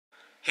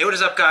Hey, what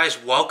is up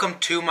guys? Welcome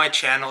to my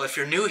channel. If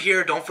you're new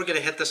here, don't forget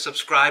to hit the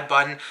subscribe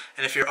button.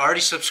 And if you're already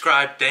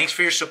subscribed, thanks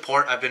for your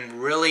support. I've been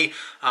really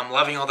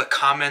loving all the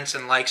comments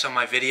and likes on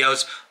my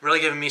videos, really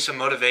giving me some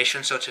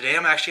motivation. So today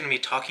I'm actually going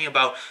to be talking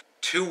about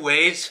 2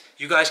 ways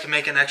you guys can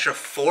make an extra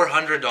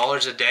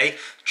 $400 a day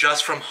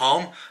just from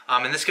home.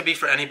 And this could be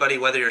for anybody,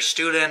 whether you're a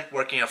student,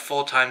 working a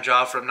full-time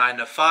job from 9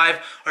 to 5,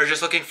 or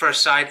just looking for a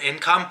side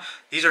income.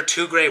 These are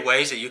 2 great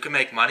ways that you can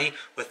make money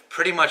with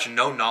pretty much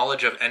no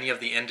knowledge of any of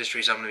the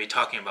industries I'm going to be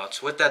talking about.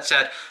 So with that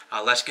said,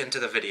 let's get into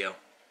the video.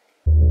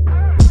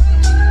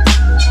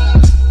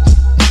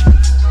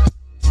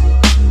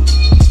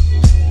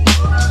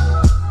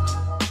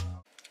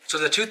 So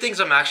the 2 things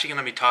I'm actually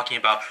going to be talking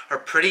about are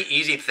pretty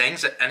easy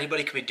things that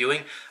anybody can be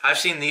doing. I've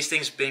seen these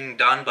things being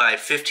done by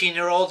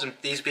 15-year-olds and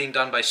these being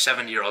done by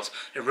 70-year-olds.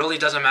 It really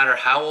doesn't matter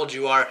how old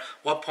you are,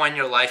 what point in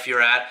your life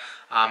you're at,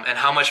 and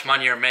how much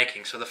money you're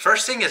making. So the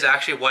first thing is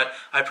actually what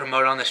I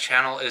promote on this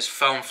channel is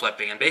phone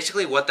flipping. And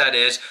basically what that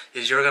is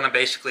you're going to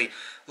basically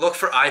look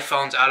for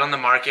iPhones out on the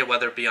market,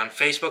 whether it be on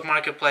Facebook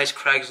Marketplace,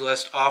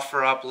 Craigslist,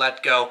 OfferUp,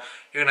 Letgo.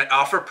 You're going to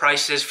offer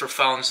prices for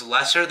phones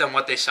lesser than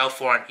what they sell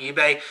for on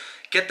eBay.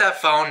 Get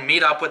that phone,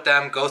 meet up with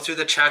them, go through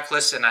the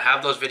checklist, and I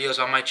have those videos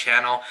on my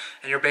channel,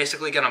 and you're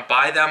basically going to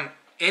buy them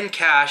in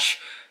cash.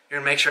 You're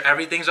going to make sure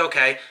everything's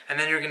okay, and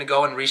then you're going to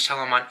go and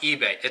resell them on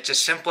eBay. It's as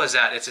simple as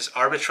that. It's this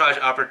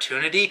arbitrage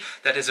opportunity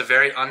that is a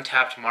very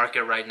untapped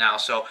market right now.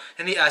 So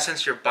in the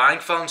essence, you're buying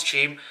phones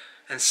cheap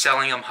and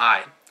selling them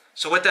high.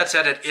 So with that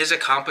said, it is a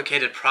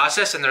complicated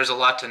process and there's a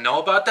lot to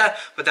know about that,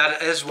 but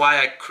that is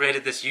why I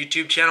created this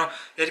YouTube channel.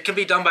 It can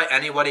be done by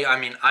anybody. I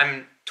mean,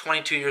 I'm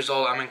 22 years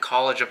old, I'm in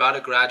college, about to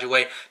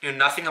graduate, knew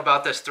nothing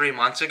about this 3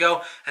 months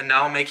ago, and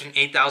now I'm making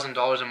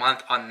 $8,000 a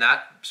month on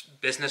that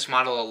business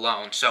model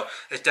alone. So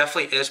it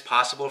definitely is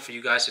possible for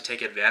you guys to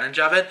take advantage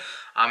of it.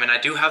 And I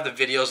do have the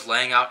videos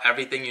laying out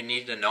everything you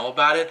need to know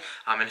about it.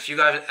 And if you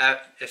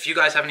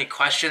guys have any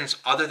questions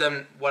other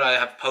than what I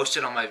have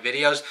posted on my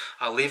videos,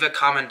 leave a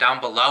comment down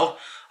below.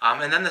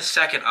 And then the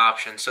second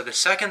option. So the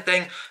second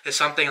thing is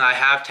something I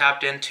have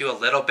tapped into a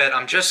little bit.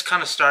 I'm just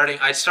kind of starting.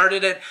 I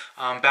started it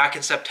back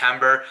in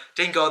September.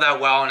 Didn't go that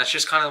well, and it's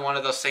just kind of one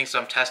of those things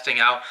I'm testing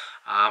out.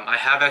 I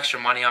have extra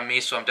money on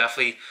me, so I'm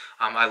definitely,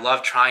 I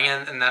love trying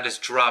it, and that is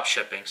drop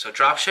shipping. So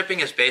drop shipping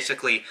is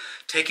basically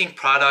taking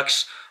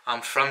products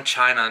from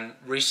China and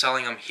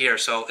reselling them here.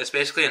 So it's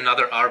basically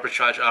another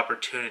arbitrage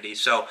opportunity.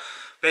 So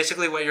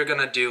basically what you're going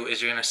to do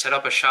is you're going to set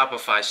up a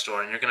Shopify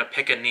store and you're going to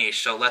pick a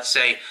niche. So let's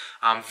say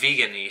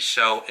vegan niche.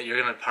 So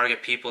you're going to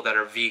target people that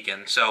are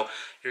vegan. So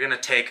you're going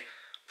to take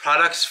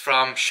products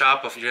from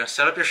Shopify. You're going to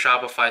set up your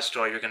Shopify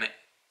store. You're going to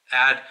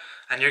add,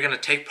 and you're going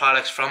to take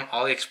products from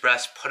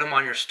AliExpress, put them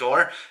on your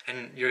store,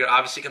 and you're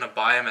obviously going to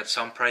buy them at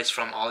some price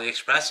from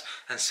AliExpress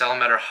and sell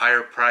them at a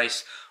higher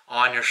price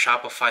on your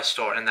Shopify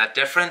store. And that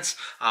difference,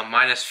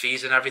 minus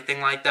fees and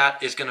everything like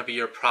that, is going to be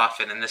your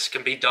profit. And this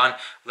can be done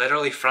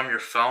literally from your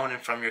phone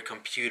and from your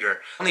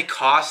computer. The only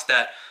cost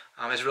that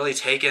is really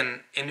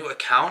taken into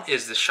account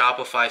is the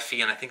Shopify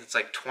fee, and I think it's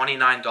like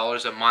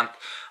 $29 a month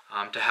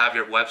to have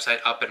your website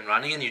up and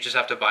running, and you just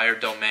have to buy your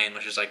domain,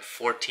 which is like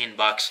 14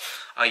 bucks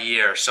a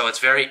year. So it's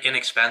very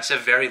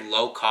inexpensive, very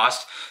low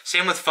cost.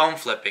 Same with phone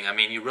flipping. I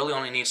mean, you really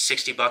only need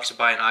 60 bucks to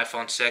buy an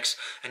iPhone 6,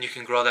 and you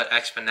can grow that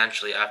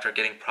exponentially after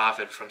getting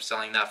profit from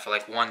selling that for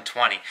like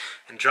 120.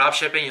 And drop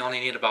shipping, you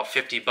only need about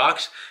 50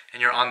 bucks, and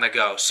you're on the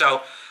go.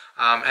 So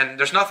and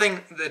there's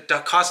nothing that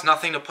costs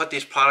nothing to put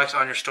these products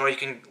on your store. You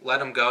can let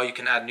them go. You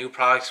can add new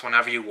products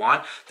whenever you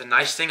want. The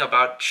nice thing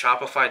about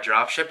Shopify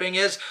dropshipping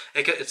is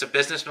it's a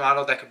business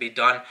model that could be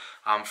done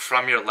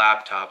from your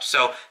laptop.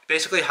 So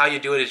basically how you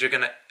do it is you're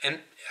going to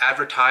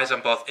advertise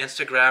on both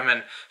Instagram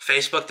and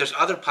Facebook. There's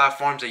other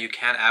platforms that you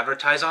can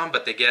advertise on,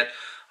 but they get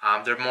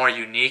they're more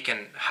unique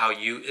in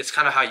it's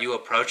kind of how you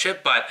approach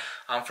it. But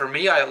for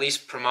me, I at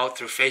least promote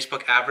through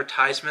Facebook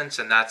advertisements,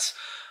 and that's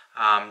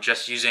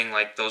just using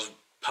like those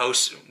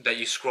posts that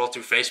you scroll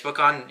through Facebook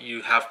on.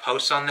 You have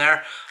posts on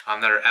there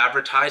that are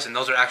advertised, and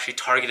those are actually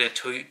targeted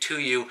to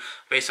you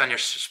based on your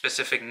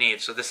specific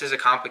needs. So this is a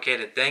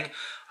complicated thing,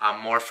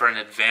 more for an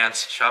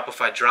advanced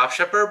Shopify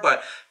dropshipper,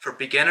 but for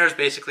beginners,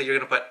 basically you're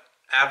going to put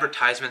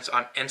advertisements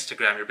on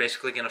Instagram. You're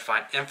basically going to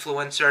find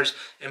influencers,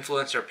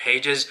 influencer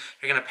pages.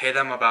 You're going to pay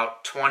them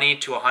about 20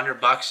 to 100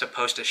 bucks to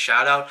post a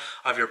shout out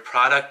of your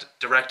product,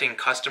 directing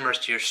customers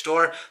to your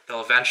store.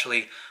 They'll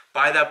eventually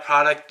buy that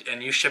product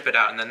and you ship it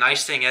out. And the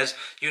nice thing is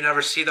you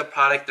never see the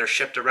product. They're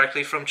shipped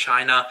directly from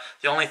China.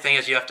 The only thing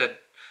is you have to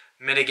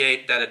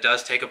mitigate that it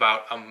does take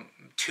about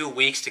 2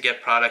 weeks to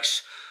get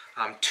products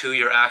to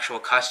your actual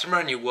customer,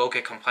 and you will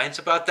get complaints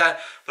about that,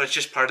 but it's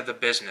just part of the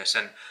business.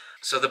 And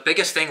so the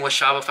biggest thing with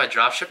Shopify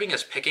dropshipping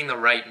is picking the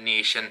right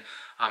niche, and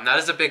that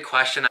is a big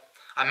question.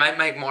 I might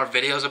make more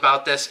videos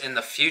about this in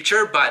the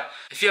future, but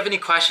if you have any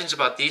questions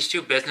about these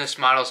two business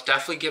models,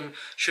 definitely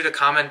shoot a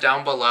comment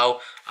down below.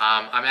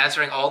 I'm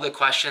answering all the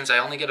questions. I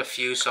only get a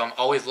few, so I'm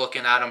always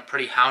looking at them,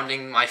 pretty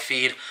hounding my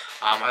feed.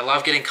 I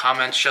love getting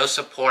comments, show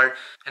support.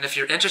 And if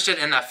you're interested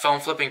in that phone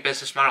flipping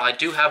business model, I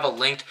do have a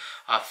linked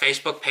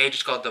Facebook page.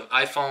 It's called the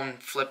iPhone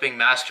Flipping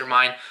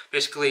Mastermind.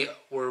 Basically,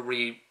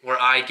 where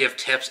I give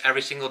tips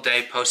every single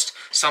day, post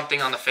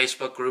something on the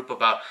Facebook group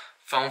about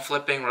phone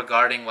flipping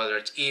regarding whether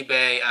it's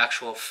eBay,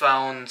 actual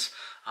phones,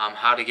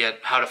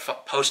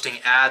 posting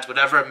ads,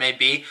 whatever it may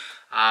be.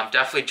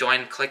 Definitely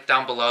join, click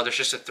down below. There's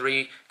just a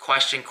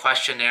 3-question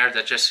questionnaire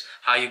that just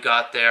how you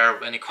got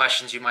there, any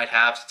questions you might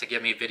have to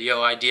give me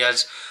video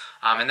ideas.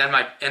 And then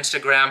my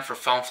Instagram for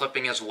phone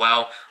flipping as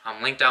well,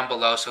 linked down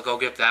below, so go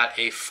give that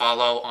a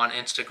follow on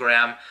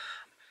Instagram.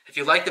 If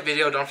you like the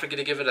video, don't forget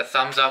to give it a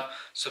thumbs up,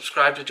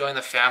 subscribe to join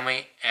the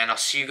family, and I'll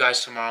see you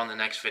guys tomorrow in the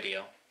next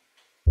video.